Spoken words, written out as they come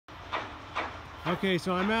Okay,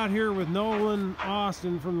 so I'm out here with Nolan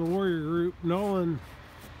Auson from the Warrior Group. Nolan,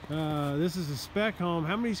 this is a spec home.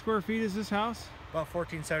 How many square feet is this house? About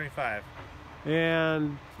 1475.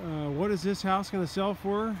 And what is this house going to sell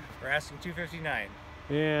for? We're asking $259.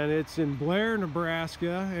 And it's in Blair,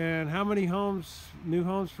 Nebraska. And how many homes, new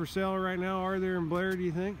homes for sale right now are there in Blair, do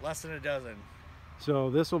you think? Less than a dozen. So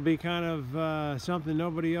this will be kind of something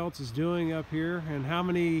nobody else is doing up here. And how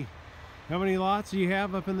many lots do you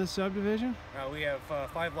have up in this subdivision? We have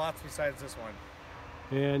 5 lots besides this one.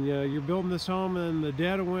 And you're building this home in the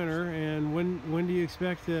dead of winter. And when do you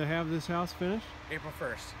expect to have this house finished? April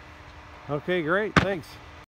 1st. Okay, great. Thanks.